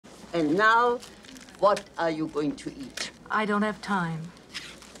And now, what are you going to eat? I don't have time.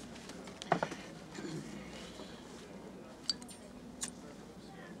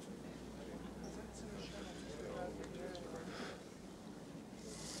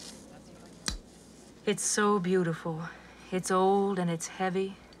 It's so beautiful. It's old and it's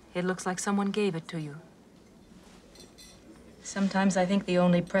heavy. It looks like someone gave it to you. Sometimes I think the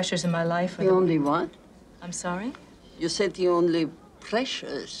only pressures in my life are The only what? I'm sorry? You said the only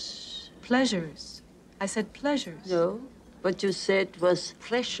precious. Pleasures. I said pleasures. No, what you said was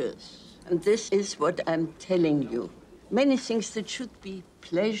precious. And this is what I'm telling you. Many things that should be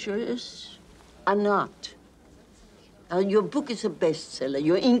pleasures are not. Your book is a bestseller.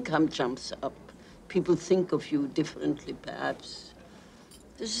 Your income jumps up. People think of you differently, perhaps.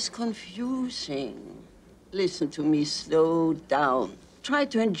 This is confusing. Listen to me, slow down. Try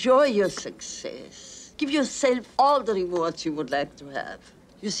to enjoy your success. Give yourself all the rewards you would like to have.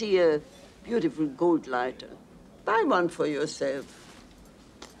 You see a beautiful gold lighter. Buy one for yourself.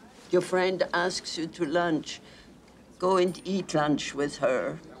 Your friend asks you to lunch. Go and eat lunch with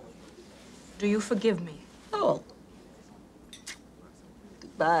her. Do you forgive me? Oh.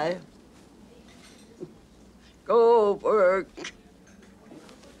 Goodbye. Go work.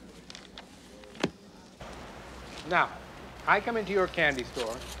 Now, I come into your candy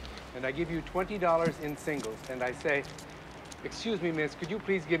store, and I give you $20 in singles, and I say, excuse me, miss, could you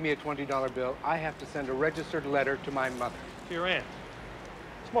please give me a $20 bill? I have to send a registered letter to my mother. To your aunt.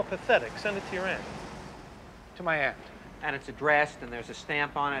 It's more pathetic. Send it to your aunt. To my aunt. And it's addressed, and there's a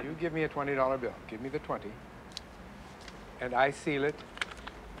stamp on it. You give me a $20 bill. Give me the 20. And I seal it.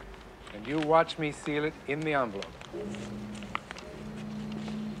 And you watch me seal it in the envelope.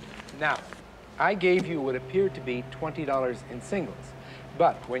 Now, I gave you what appeared to be $20 in singles.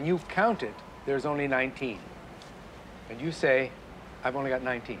 But when you count it, there's only 19. And you say, I've only got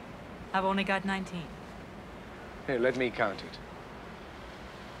 19. I've only got 19. Here, let me count it.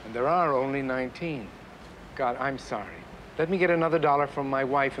 And there are only 19. God, I'm sorry. Let me get another dollar from my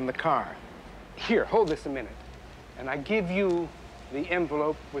wife in the car. Here, hold this a minute. And I give you the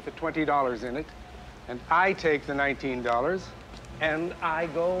envelope with the $20 in it, and I take the $19, and I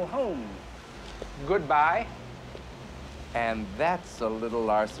go home. Goodbye. And that's a little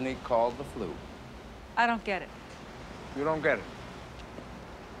larceny called the flu. I don't get it. You don't get it.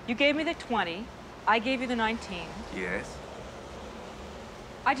 You gave me the 20. I gave you the 19. Yes?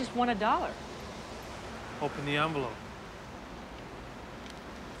 I just won $1. Open the envelope.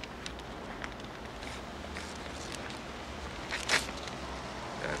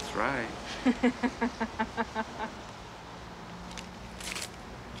 That's right.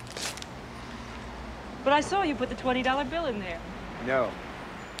 But I saw you put the $20 bill in there. No.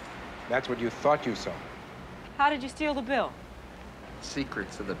 That's what you thought you saw. How did you steal the bill?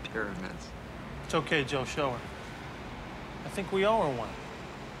 Secrets of the pyramids. It's okay, Joe. Show her. I think we owe her one.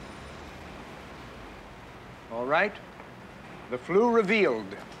 All right. The flu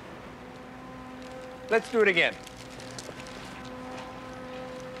revealed. Let's do it again.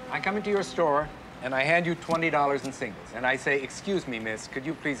 I come into your store, and I hand you $20 in singles. And I say, excuse me, miss, could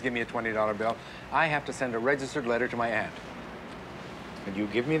you please give me a $20 bill? I have to send a registered letter to my aunt. And you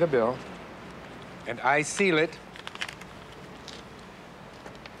give me the bill, and I seal it,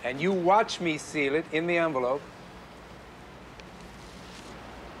 and you watch me seal it in the envelope.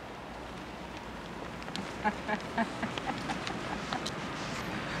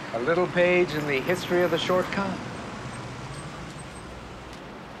 A little page in the history of the short con.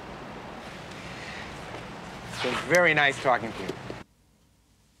 It's been very nice talking to you.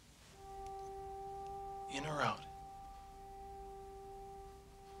 In or out?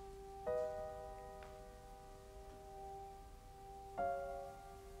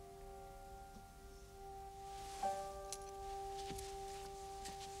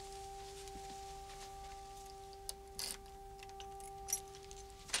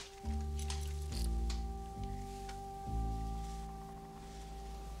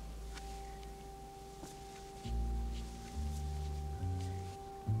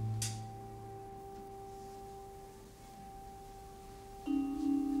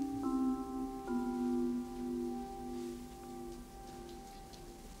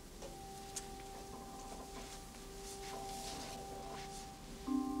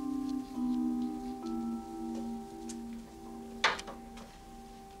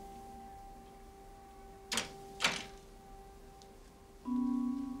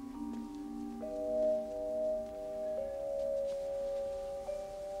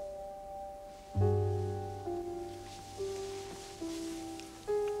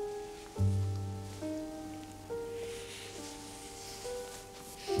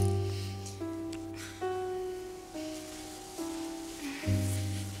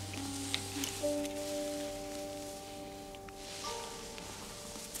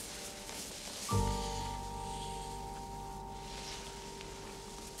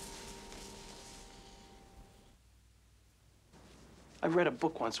 I read a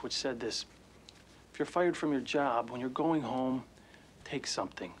book once which said this. If you're fired from your job, when you're going home, take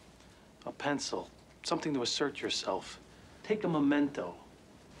something. A pencil, something to assert yourself. Take a memento.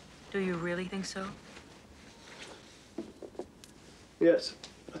 Do you really think so? Yes,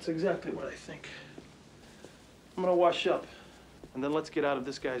 that's exactly what I think. I'm gonna wash up, and then let's get out of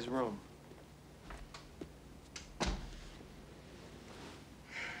this guy's room.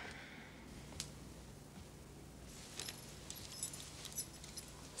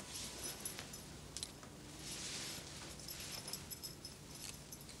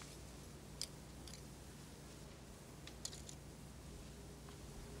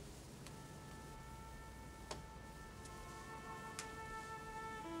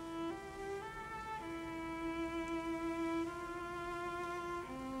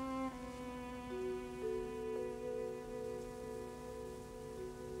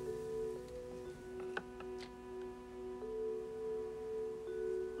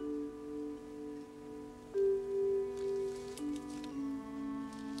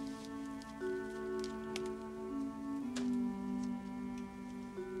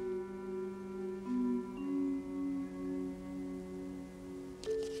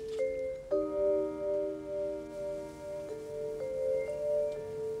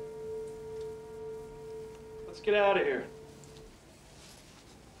 Let's get out of here.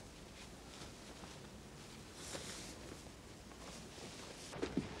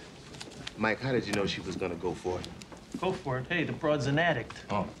 Mike, how did you know she was gonna go for it? Go for it. Hey, the broad's an addict.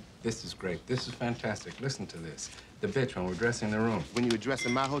 Oh, this is great. This is fantastic. Listen to this. The bitch when we're dressing the room. When you were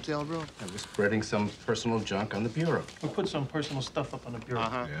dressing my hotel room? I was spreading some personal junk on the bureau. We put some personal stuff up on the bureau.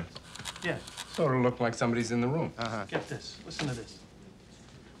 Uh-huh. Yeah. Yeah, So it'll look like somebody's in the room. Uh-huh. get this. Listen to this.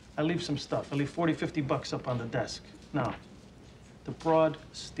 I leave some stuff. I leave 40, 50 bucks up on the desk. Now, the broad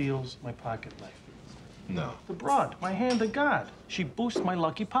steals my pocket knife. No. The broad, my hand to God. She boosts my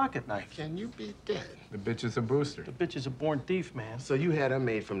lucky pocket knife. Can you be dead? The bitch is a booster. The bitch is a born thief, man. So you had her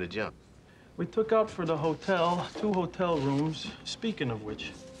made from the jump. We took out for the hotel 2 hotel rooms. Speaking of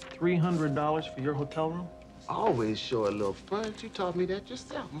which, $300 for your hotel room? Always show a little front. You taught me that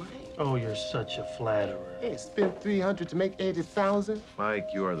yourself, Mike. Oh, you're such a flatterer. Hey, spent 300 to make 80,000. Mike,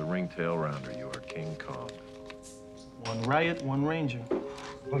 you are the ringtail rounder. You are King Kong. One riot, one ranger.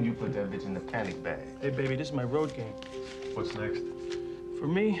 When you put that bitch in the panic bag. Hey, baby, this is my road game. What's next? For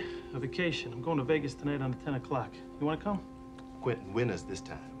me, a vacation. I'm going to Vegas tonight on 10 o'clock. You want to come? Quentin, win us this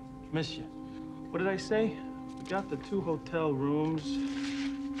time. Miss you. What did I say? We got the 2 hotel rooms,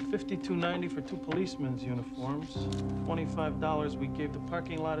 $52.90 for 2 policemen's uniforms, $25 we gave the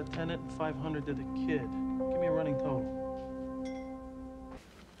parking lot attendant, $500 to the kid. Give me a running total.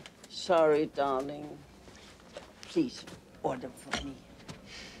 Sorry, darling. Please, order for me.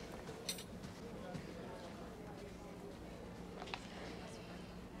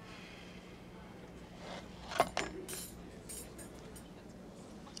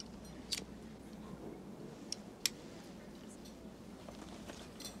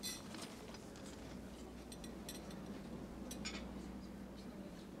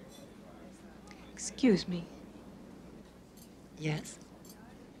 Excuse me. Yes?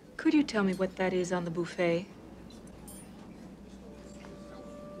 Could you tell me what that is on the buffet?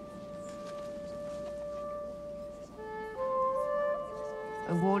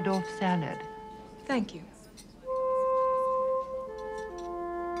 A Waldorf salad. Thank you.